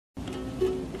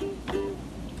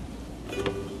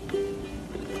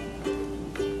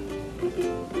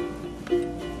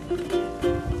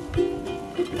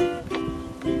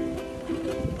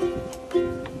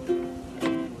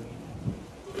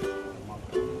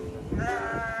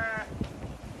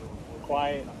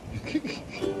Why?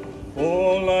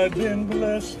 All I've been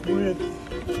blessed with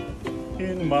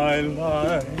in my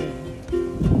life,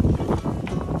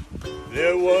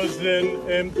 there was an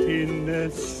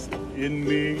emptiness in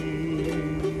me.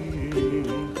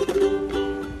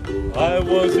 I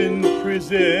was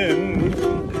imprisoned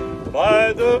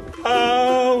by the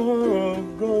power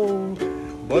of gold,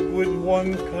 but with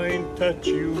one kind touch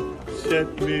you set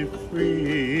me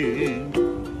free.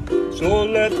 So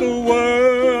let the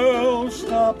world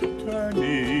stop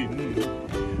turning,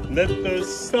 let the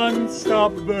sun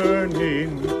stop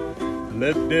burning,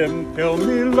 let them tell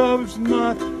me love's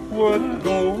not worth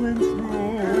going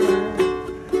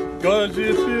through. 'Cause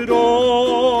if it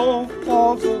all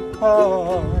falls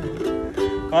apart,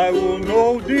 I will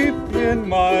know deep in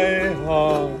my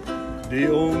heart the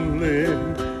only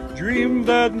dream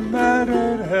that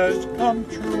mattered has come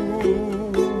true.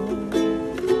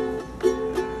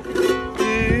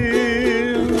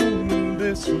 In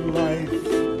this life,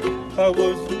 I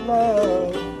was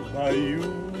loved by you.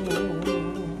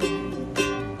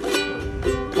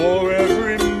 For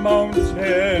every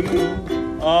mountain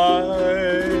I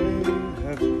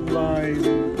have climbed,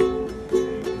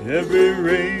 every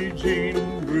raging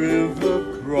river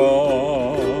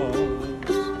crossed,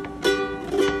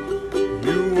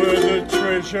 you were the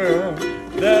treasure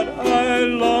that I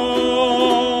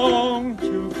long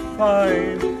to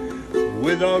find.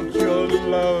 Without your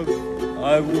love,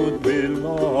 I would be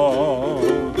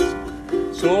lost.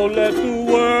 So let the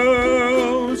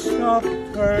world stop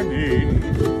turning,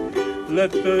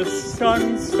 let the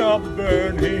sun stop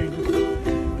burning,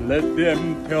 let them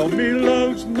tell me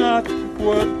love's not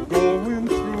worth going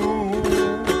through.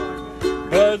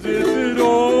 'Cause if it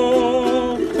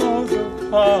all falls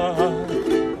apart,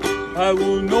 I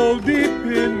will know deep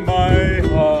in my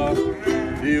heart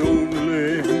the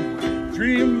only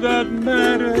dream that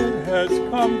mattered has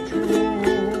come true.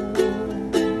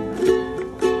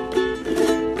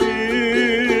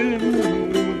 In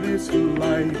this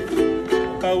life,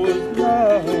 I was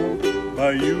loved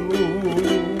by you.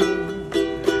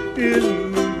 In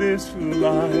this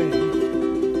life,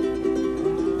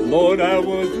 Lord, I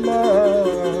was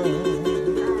loved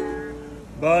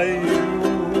by you.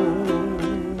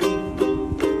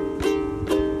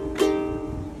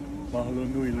 Mahalo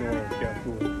nui, Lord.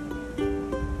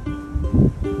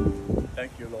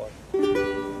 Thank you, Lord.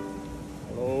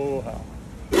 Aloha.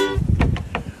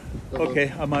 Okay,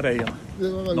 Amaraya.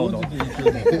 No. I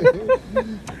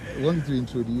wanted to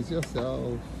introduce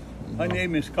yourself. My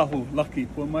name is Laki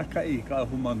Pomaikai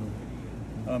Kaahumanu.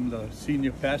 I'm the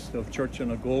senior pastor of Church on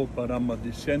the Go, but I'm a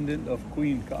descendant of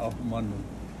Queen Kaahumanu,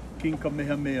 King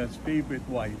Kamehameha's favorite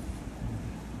wife.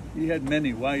 He had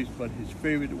many wives, but his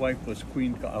favorite wife was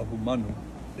Queen Kaahumanu.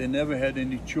 They never had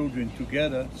any children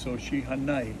together, so she,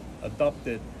 Hanai,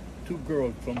 adopted 2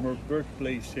 girls from her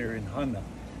birthplace here in Hana.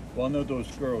 One of those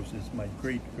girls is my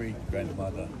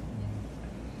great-great-grandmother.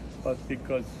 But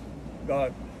because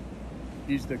God,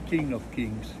 He's the King of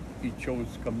Kings, He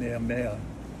chose Kamehameha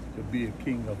to be a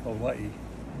king of Hawaii,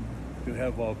 to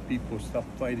have our people stop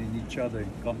fighting each other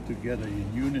and come together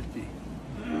in unity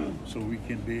so we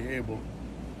can be able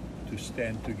to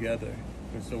stand together.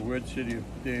 Because the word said if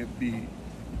there be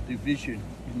division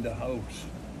in the house,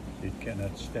 it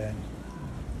cannot stand.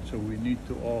 So we need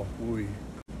to all worry.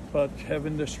 But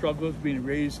having the struggles being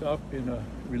raised up in a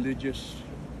religious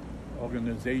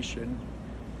organization,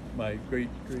 my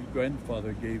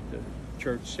great-great-grandfather gave the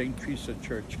church, St. Teresa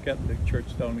Church, Catholic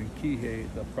Church down in Kihei,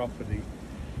 the property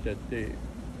that they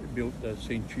built the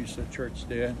St. Teresa Church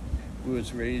there. We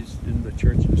was raised in the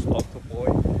church as altar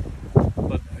boy,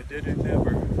 but I didn't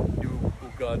ever knew who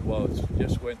God was.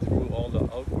 Just went through all the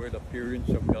outward appearance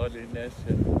of godliness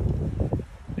and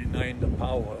denying the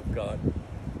power of God.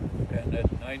 And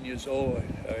at 9 years old,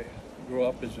 I grew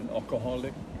up as an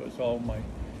alcoholic because all my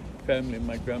family,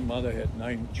 my grandmother had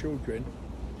 9 children.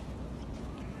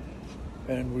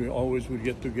 And we always would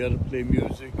get together, play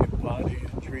music and party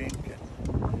and drink.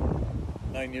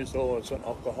 And 9 years old, I was an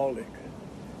alcoholic.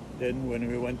 Then when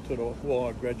we went to the war,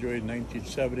 I graduated in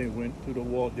 1970, went to the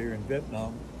war there in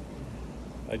Vietnam.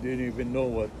 I didn't even know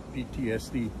what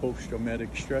PTSD,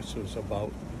 post-traumatic stress, was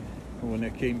about. And when I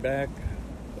came back,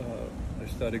 I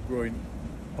started growing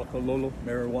pakalolo,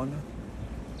 marijuana,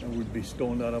 and would be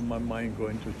stoned out of my mind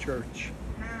going to church.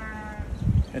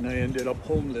 And I ended up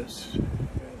homeless.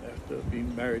 After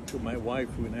being married to my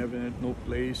wife, we never had no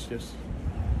place, just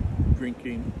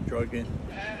drinking, drugging.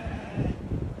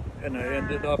 And I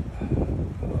ended up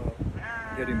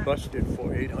getting busted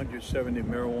for 870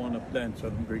 marijuana plants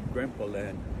on great-grandpa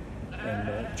land. And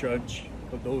the judge,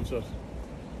 for those of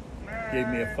gave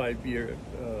me a 5-year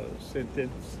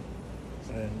sentence.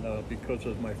 And because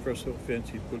of my first offense,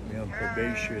 he put me on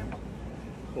probation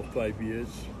for 5 years.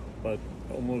 But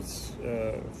almost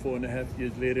 4.5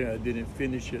 years later, I didn't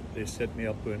finish it. They set me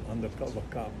up with an undercover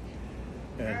cop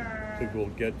and to go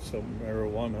get some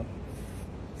marijuana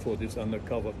for this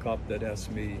undercover cop that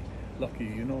asked me, Lucky,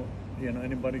 you know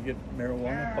anybody get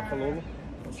marijuana, Pakalolo?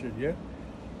 I said, yeah.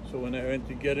 So when I went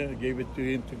to get it, I gave it to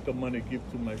him, took the money, give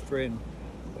it to my friend.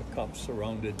 The cops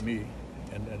surrounded me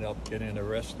and ended up getting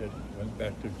arrested. Went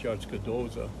back to Judge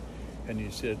Cardoza, and he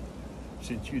said,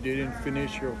 since you didn't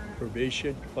finish your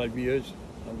probation, 5 years,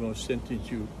 I'm going to sentence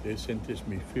you. They sentenced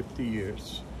me 50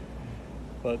 years.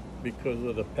 But because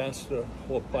of the pastor,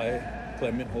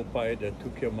 Clement Hopai, that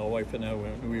took care of my wife and I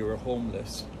when we were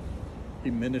homeless, he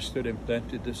ministered and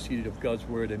planted the seed of God's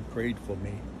word and prayed for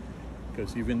me.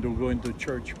 Because even though going to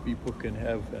church, people can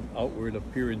have an outward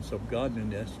appearance of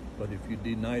godliness, but if you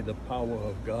deny the power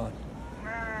of God,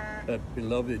 that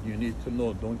beloved, you need to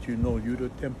know, don't you know you're the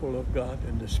temple of God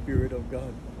and the Spirit of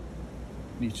God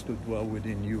needs to dwell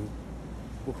within you.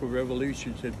 Book of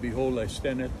Revelation said, behold, I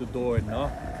stand at the door and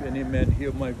knock. If any man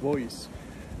hear my voice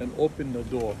and open the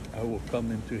door, I will come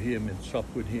into him and sup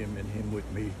with him and him with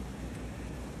me.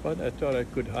 But I thought I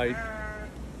could hide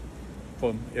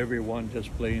from everyone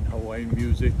just playing Hawaiian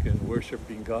music and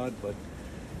worshiping God. But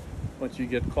once you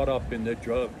get caught up in the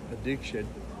drug addiction,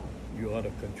 you're out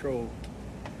of control.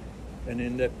 And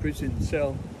in that prison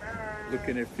cell,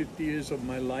 looking at 50 years of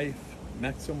my life,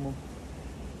 maximum,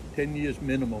 10 years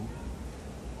minimum,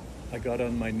 I got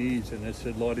on my knees and I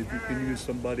said, Lord, if you can use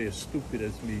somebody as stupid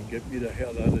as me, get me the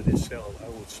hell out of this cell, I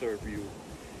will serve you.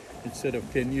 Instead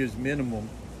of 10 years minimum,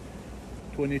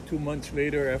 22 months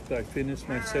later, after I finished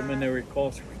my seminary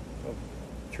course of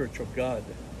Church of God,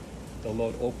 the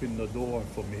Lord opened the door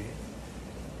for me.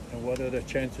 And what are the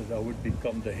chances I would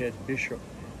become the head bishop,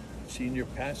 senior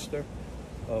pastor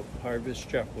of Harvest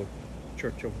Chapel,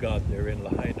 Church of God there in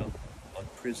Lahaina on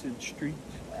Prison Street?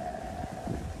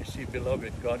 You see,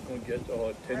 beloved, God gonna get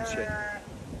our attention,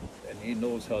 and he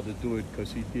knows how to do it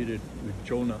because he did it with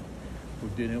Jonah, who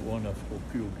didn't want to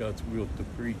fulfill God's will to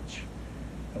preach.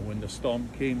 And when the storm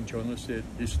came, Jonah said,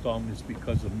 this storm is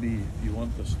because of me. If you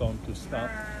want the storm to stop,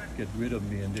 get rid of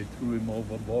me. And they threw him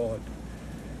overboard.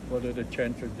 What are the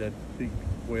chances that big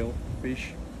whale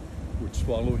fish would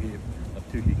swallow him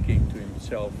until he came to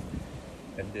himself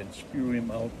and then spew him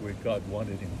out where God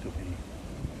wanted him to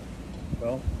be?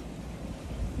 Well,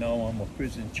 now I'm a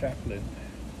prison chaplain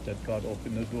that God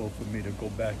opened the door for me to go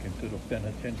back into the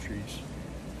penitentiaries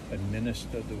and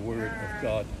minister the word of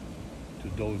God to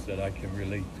those that I can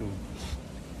relate to.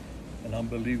 And I'm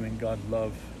believing God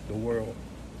loves the world.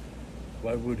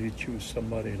 Why would he choose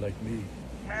somebody like me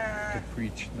to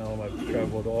preach? Now I've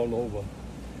traveled all over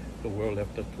the world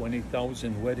after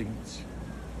 20,000 weddings.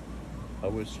 I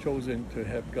was chosen to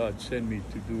have God send me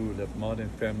to do the Modern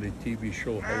Family TV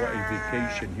show, Hawaii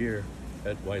Vacation, here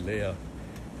at Wailea.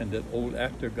 And that old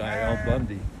actor guy, Al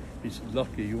Bundy, he said,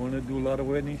 Lucky, you want to do a lot of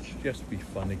weddings? Just be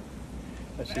funny.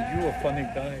 I said, you're a funny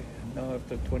guy. Now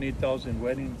after 20,000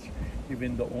 weddings,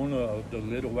 even the owner of the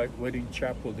Little White Wedding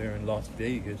Chapel there in Las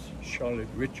Vegas, Charlotte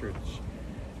Richards,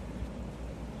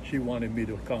 she wanted me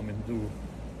to come and do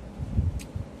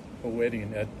a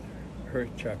wedding at her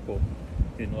chapel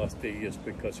in Las Vegas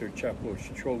because her chapel was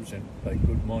chosen by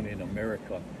Good Morning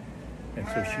America. And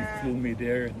so she flew me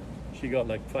there, and she got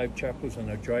like 5 chapels on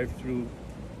a drive-through,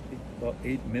 about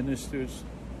 8 ministers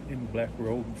in black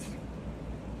robes.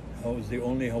 I was the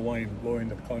only Hawaiian blowing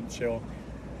the conch shell,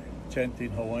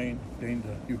 chanting Hawaiian, playing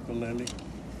the ukulele.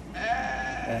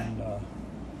 And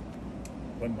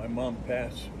when my mom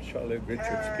passed, Charlotte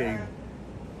Richards came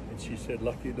and she said,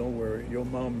 Lucky, don't worry, your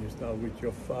mom is now with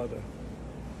your father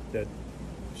that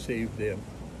saved them,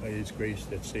 by his grace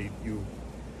that saved you.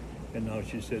 And now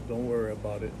she said, don't worry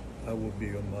about it, I will be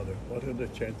your mother. What are the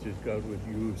chances God would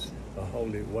use a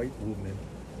holy white woman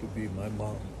to be my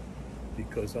mom?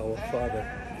 Because our Father,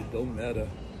 it don't matter.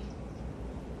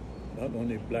 Not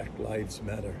only black lives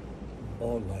matter,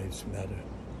 all lives matter.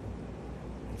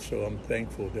 And so I'm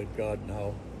thankful that God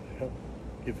now has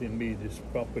given me this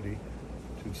property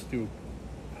to still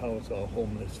house our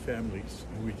homeless families.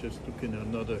 And we just took in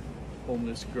another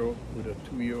homeless girl with a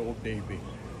 2-year-old baby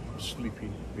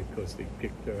sleeping because they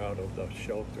kicked her out of the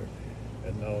shelter.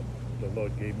 And now the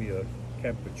Lord gave me a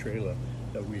camper trailer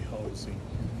that we're housing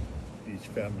these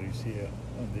families here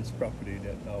on this property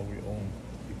that now we own,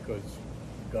 because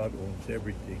God owns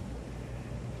everything.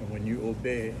 And when you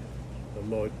obey the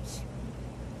Lord's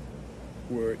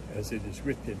word as it is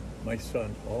written, my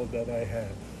son, all that I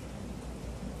have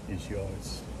is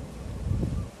yours.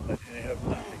 I didn't have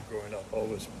nothing growing up.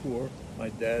 always poor. My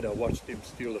dad, I watched him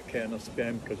steal a can of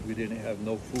Spam because we didn't have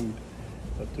no food.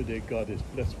 But today God has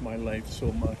blessed my life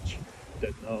so much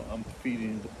that now I'm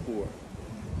feeding the poor.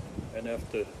 And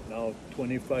after now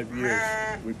 25 years,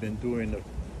 we've been doing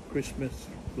a Christmas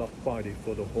block party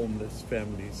for the homeless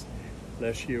families.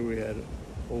 Last year we had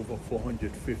over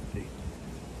 450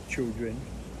 children,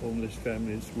 homeless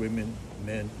families, women,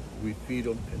 men. We feed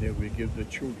them and then we give the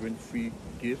children free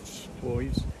gifts,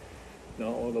 toys. Now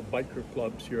all the biker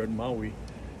clubs here in Maui,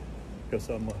 because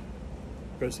I'm a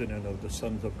president of the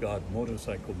Sons of God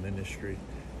motorcycle ministry,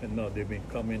 and now they've been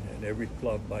coming and every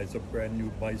club buys a brand new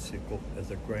bicycle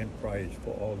as a grand prize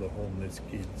for all the homeless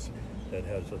kids that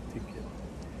has a ticket.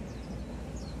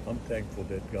 I'm thankful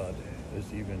that God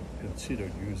has even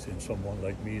considered using someone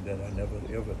like me that I never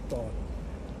ever thought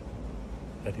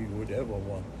that he would ever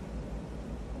want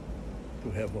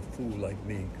to have a fool like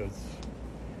me, because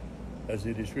as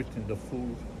it is written, the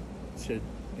fool said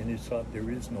in his heart, there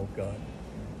is no God.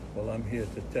 Well, I'm here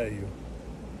to tell you,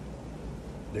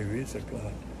 there is a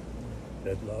God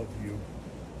that loved you,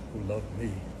 who loved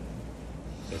me,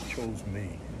 that chose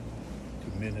me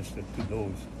to minister to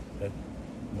those that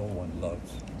no one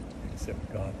loves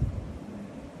except God.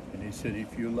 And he said,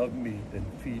 if you love me, then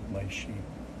feed my sheep.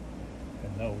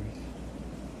 And now we've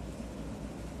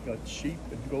got sheep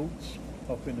and goats,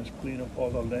 helping us clean up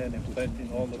all the land and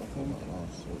planting all the food.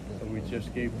 So we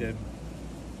just gave them,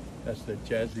 that's the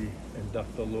Jazzy and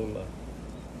Dr. Lola,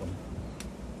 some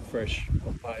fresh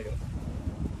papaya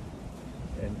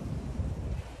and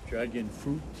dragon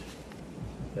fruit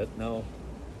that now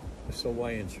as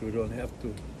Hawaiians we don't have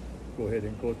to go ahead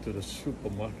and go to the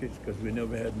supermarkets, because we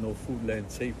never had no food land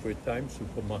safe for a time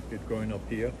supermarket growing up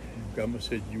here. Grandma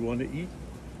said, you want to eat?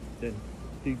 Then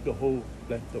dig the hole,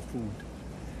 plant the food.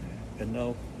 And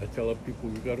now I tell our people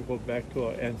we got to go back to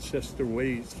our ancestor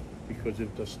ways, because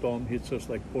if the storm hits us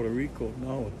like Puerto Rico,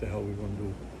 now what the hell are we going to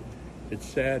do? It's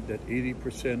sad that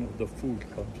 80% of the food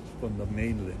comes from the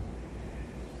mainland.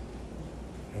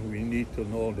 And we need to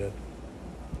know that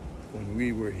when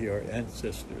we were here, our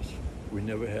ancestors, we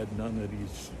never had none of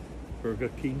these Burger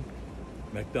King,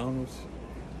 McDonald's.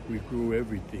 We grew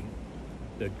everything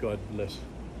that God blessed.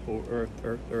 Oh, earth,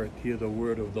 earth, earth, hear the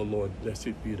word of the Lord.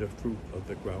 Blessed be the fruit of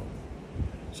the ground.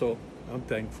 So I'm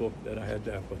thankful that I had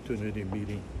the opportunity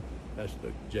meeting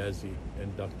Pastor Jazzy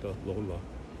and Dr. Lola,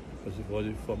 because it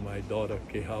wasn't for my daughter,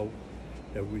 Kehau,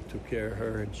 that we took care of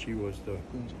her, and she was the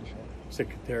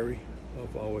secretary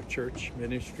of our church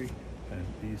ministry, and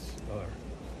these are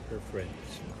her friends.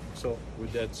 So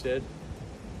with that said,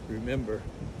 remember,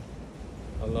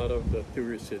 a lot of the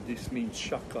tourists said this means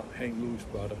shaka, hang loose,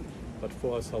 brother. But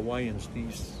for us Hawaiians,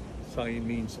 these sign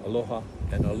means aloha,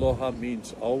 and aloha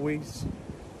means always,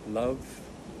 love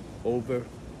over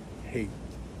hate,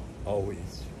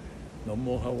 always. No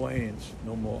more Hawaiians,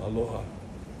 no more aloha,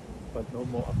 but no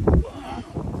more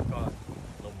apua. God,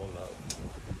 no more love.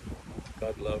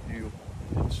 God love you,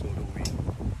 and so do we.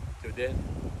 Till then,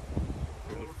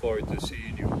 we look forward to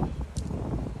seeing you.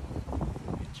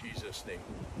 In Jesus' name,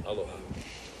 aloha.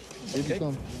 Okay.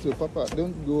 So Papa,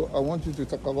 don't go. I want you to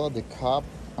talk about the cap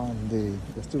and the.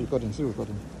 You're still recording.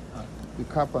 The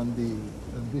cap and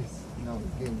this now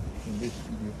again in this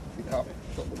video. The cap.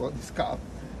 Talk about this cap.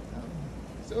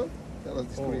 So tell us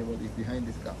the story about it behind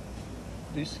this cap.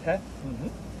 This hat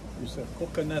is a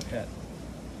coconut hat.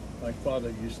 My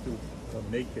father used to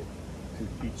make it to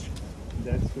teach.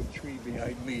 That's the tree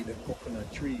behind me, the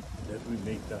coconut tree that we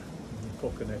make the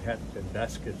coconut hat and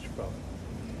baskets from.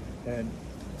 And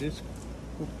this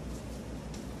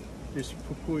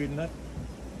kukui nut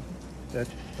that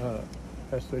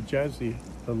Pastor Jazzy,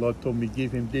 the Lord told me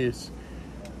give him this.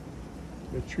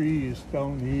 The tree is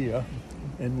down here,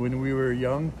 and when we were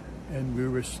young and we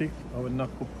were sick, our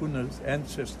Nakupuna's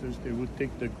ancestors, they would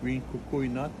take the green kukui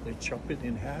nut, they chop it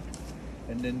in half,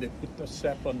 and then they put the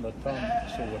sap on the tongue,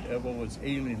 so whatever was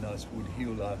ailing us would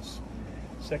heal us.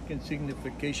 Second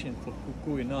signification for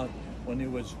kukui nut, when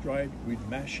it was dried, we'd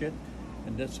mash it,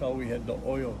 and that's how we had the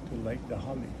oil to light the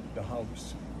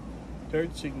house.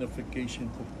 Third signification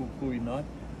for kukui nut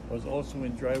was also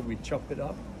when dry, we chop it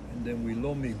up, and then we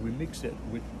lomi, we mix it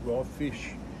with raw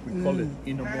fish. We call it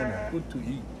inamona, good to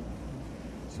eat.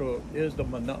 So there's the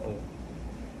mana'o.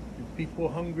 If people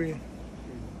are hungry,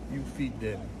 you feed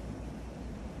them.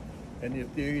 And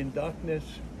if they're in darkness,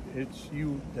 it's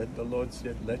you that the Lord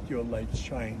said, let your light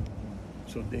shine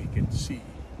so they can see.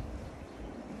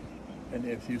 And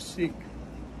if you're sick,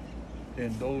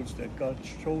 then those that God's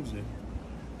chosen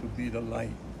to be the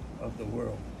light of the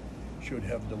world should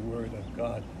have the word of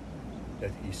God,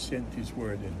 that he sent his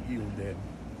word and healed them.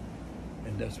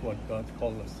 And that's what God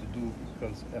called us to do,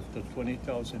 because after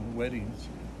 20,000 weddings,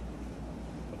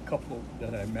 a couple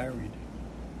that I married,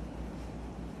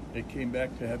 they came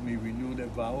back to have me renew their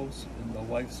vows, and the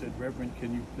wife said, Reverend,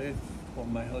 can you pray for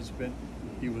my husband?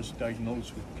 He was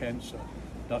diagnosed with cancer.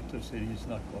 Doctor said he's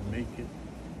not going to make it.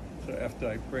 So after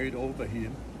I prayed over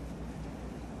him,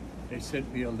 they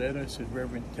sent me a letter, said,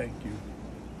 Reverend, thank you.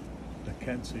 The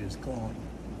cancer is gone.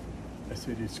 I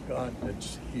said, it's God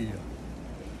that's here,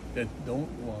 that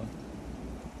don't want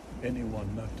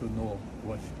anyone not to know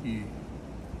what he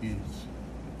is.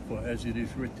 For as it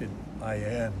is written, I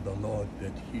am the Lord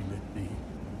that healeth thee.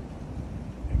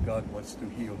 And God wants to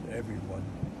heal everyone,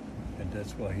 and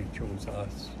that's why he chose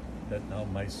us. That now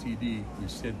my CD, he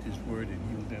sent his word and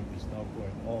healed them, is now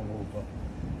going all over.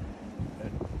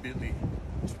 And Billy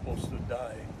was supposed to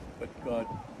die, but God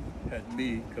had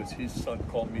me, because his son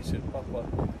called me and said, Papa,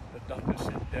 the doctor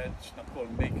said Dad's not going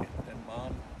to make it. And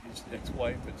Mom, his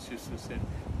ex-wife and sister said,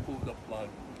 pull the plug.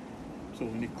 So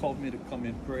when he called me to come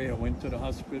and pray, I went to the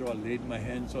hospital, I laid my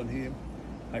hands on him,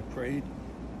 I prayed,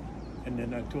 and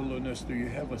then I told the nurse, do you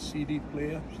have a CD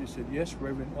player? She said, yes,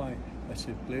 Reverend, why? I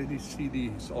said, play these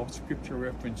CDs, all scripture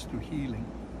reference to healing.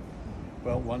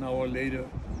 Well, 1 hour later,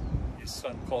 his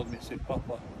son called me and said,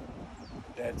 Papa,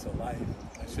 Dad's alive.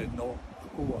 I said, no,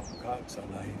 God's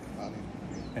alive.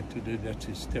 And today that's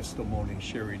his testimony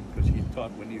sharing, because he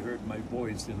thought when he heard my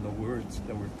voice and the words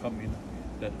that were coming,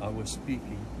 that I was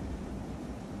speaking,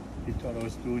 he thought I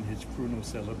was doing his funeral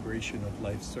celebration of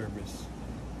life service.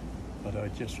 But I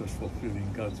just was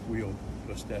fulfilling God's will,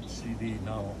 because that CD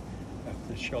now,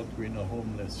 after sheltering a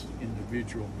homeless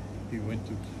individual, he went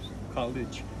to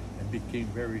college and became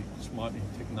very smart in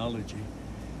technology.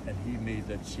 And he made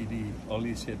that CD. All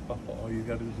he said, Papa, all you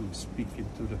got to do is speak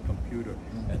into the computer,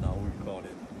 and I'll record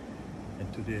it.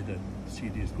 And today the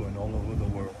CD is going all over the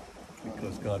world,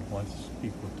 because God wants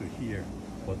people to hear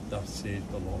what thus saith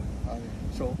the Lord.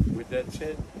 So with that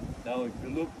said, now if you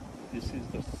look, this is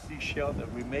the seashell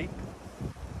that we make.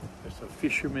 There's a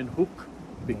fisherman hook,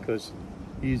 because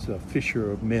he's a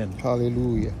fisher of men.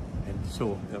 Hallelujah. And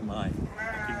so am I.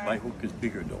 I think my hook is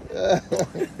bigger though.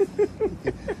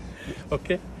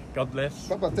 Okay, God bless.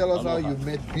 Papa, tell us Aloha. how you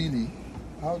met Billy.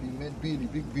 How you met Billy,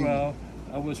 Big Billy. Well,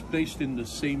 I was placed in the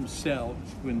same cell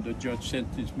when the judge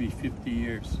sentenced me 50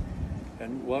 years.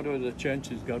 And what are the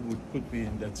chances God would put me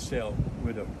in that cell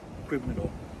with a criminal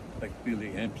like Billy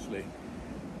Hemsley?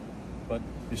 But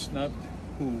it's not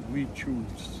who we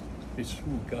choose, it's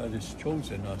who God has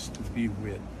chosen us to be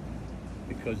with.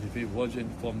 Because if it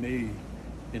wasn't for me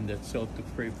in that cell to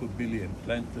pray for Billy and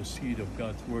plant the seed of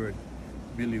God's word,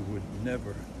 Billy would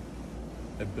never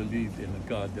have believed in a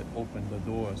God that opened the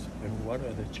doors. And what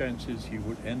are the chances he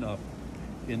would end up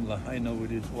in Lahaina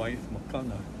with his wife,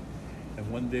 Makana?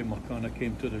 And one day Makana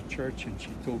came to the church and she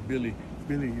told Billy,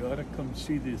 Billy, you ought to come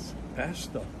see this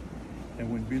pastor.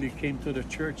 And when Billy came to the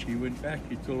church, he went back,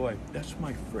 he told his wife, that's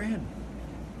my friend.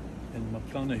 And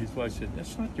Makana, his wife, said,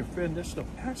 that's not your friend, that's the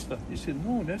pastor. He said,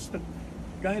 no, that's the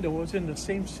guy that was in the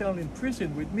same cell in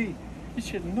prison with me. He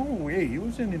said, no way, he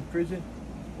wasn't in prison.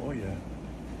 Oh yeah.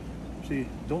 See,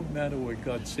 don't matter where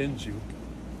God sends you.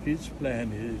 His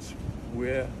plan is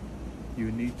where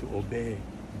you need to obey.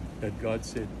 That God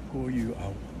said, go you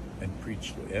out and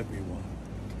preach to everyone.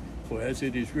 For as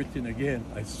it is written again,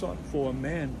 I sought for a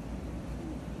man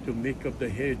to make up the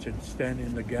hedge and stand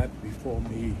in the gap before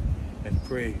me and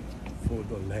pray for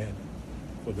the land,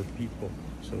 for the people,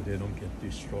 so they don't get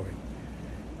destroyed.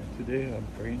 And today I'm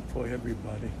praying for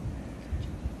everybody,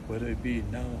 whether it be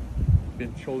now,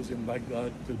 been chosen by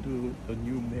God to do the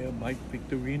new mayor, Mike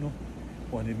Victorino,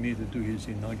 wanted me to do his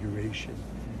inauguration.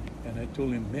 And I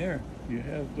told him, Mayor, you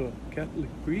have the Catholic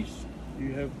priest,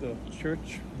 you have the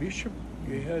church bishop,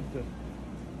 you had the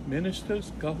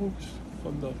ministers, kahus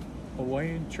from the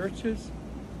Hawaiian churches.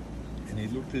 And he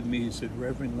looked at me, he said,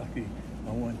 Reverend Laki,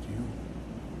 I want you.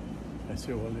 I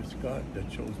said, well, it's God that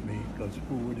chose me, because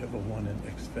who would ever want an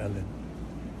ex-felon?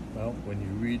 Well, when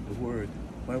you read the word,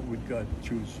 why would God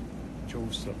choose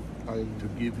Joseph to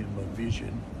give him a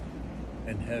vision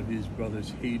and have his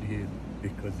brothers hate him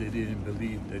because they didn't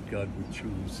believe that God would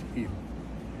choose him?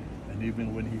 And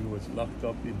even when he was locked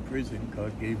up in prison,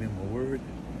 God gave him a word,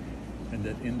 and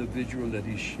that individual that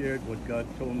he shared what God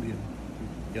told him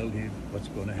to tell him what's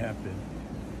going to happen,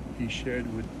 he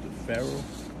shared with the Pharaoh.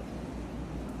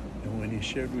 And when he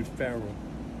shared with Pharaoh,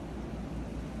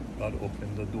 God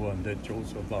opened the door and let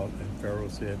Joseph out. And Pharaoh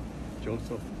said,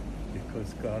 Joseph,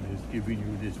 because God has given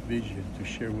you this vision to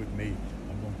share with me,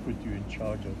 I'm going to put you in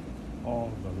charge of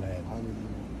all the land. Hallelujah.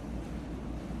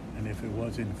 And if it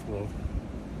wasn't for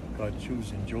God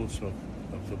choosing Joseph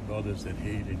of the brothers that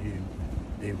hated him,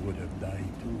 they would have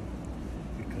died too,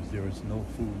 because there is no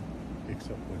food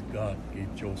except what God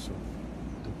gave Joseph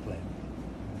to plant.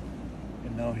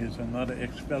 And now here's another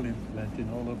ex-felon planting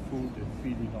all the food and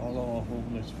feeding all our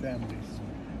homeless families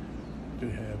to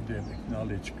have them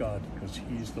acknowledge God, because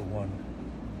He's the one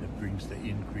that brings the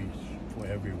increase for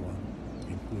everyone,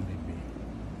 including me.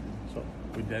 So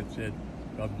with that said,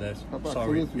 God bless. Papa,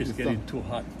 Sorry, close with it's the getting song. too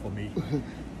hot for me,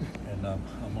 and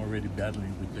I'm already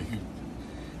battling with the heat.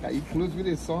 Can you close with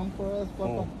a song for us, Papa?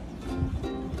 Oh.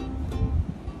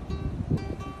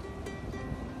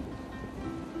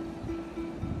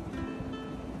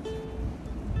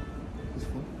 This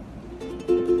one?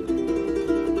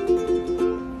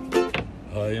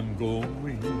 I am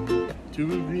going to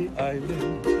the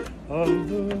island of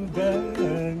the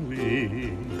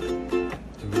valley,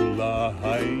 to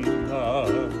Lahaina,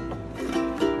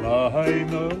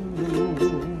 Lahaina,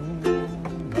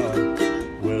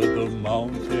 where the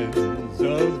mountains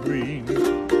are green.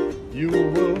 You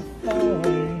will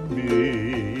find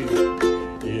me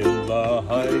in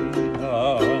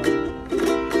Lahaina,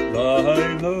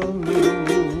 Lahaina.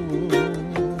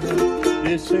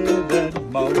 They say that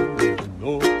mountain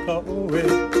no kaoe,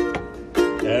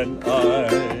 and I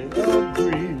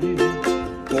agree,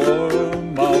 for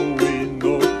Maui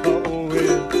no kaoe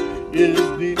is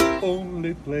the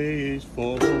only place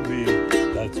for me.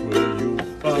 That's where you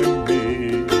find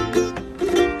me,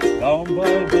 down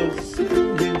by the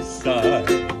seaside,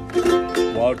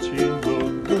 watching the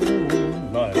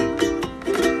moonlight,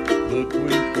 the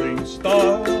twinkling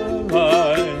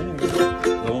starlight,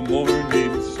 the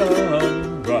morning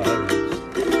sunrise,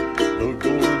 the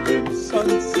golden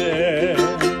sunset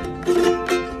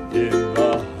in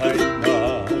Lahaina,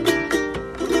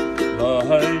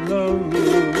 Lahaina,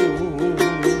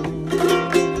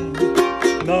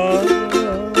 na.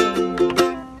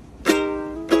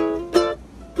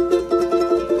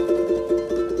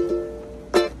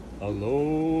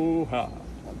 Aloha.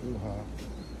 Aloha.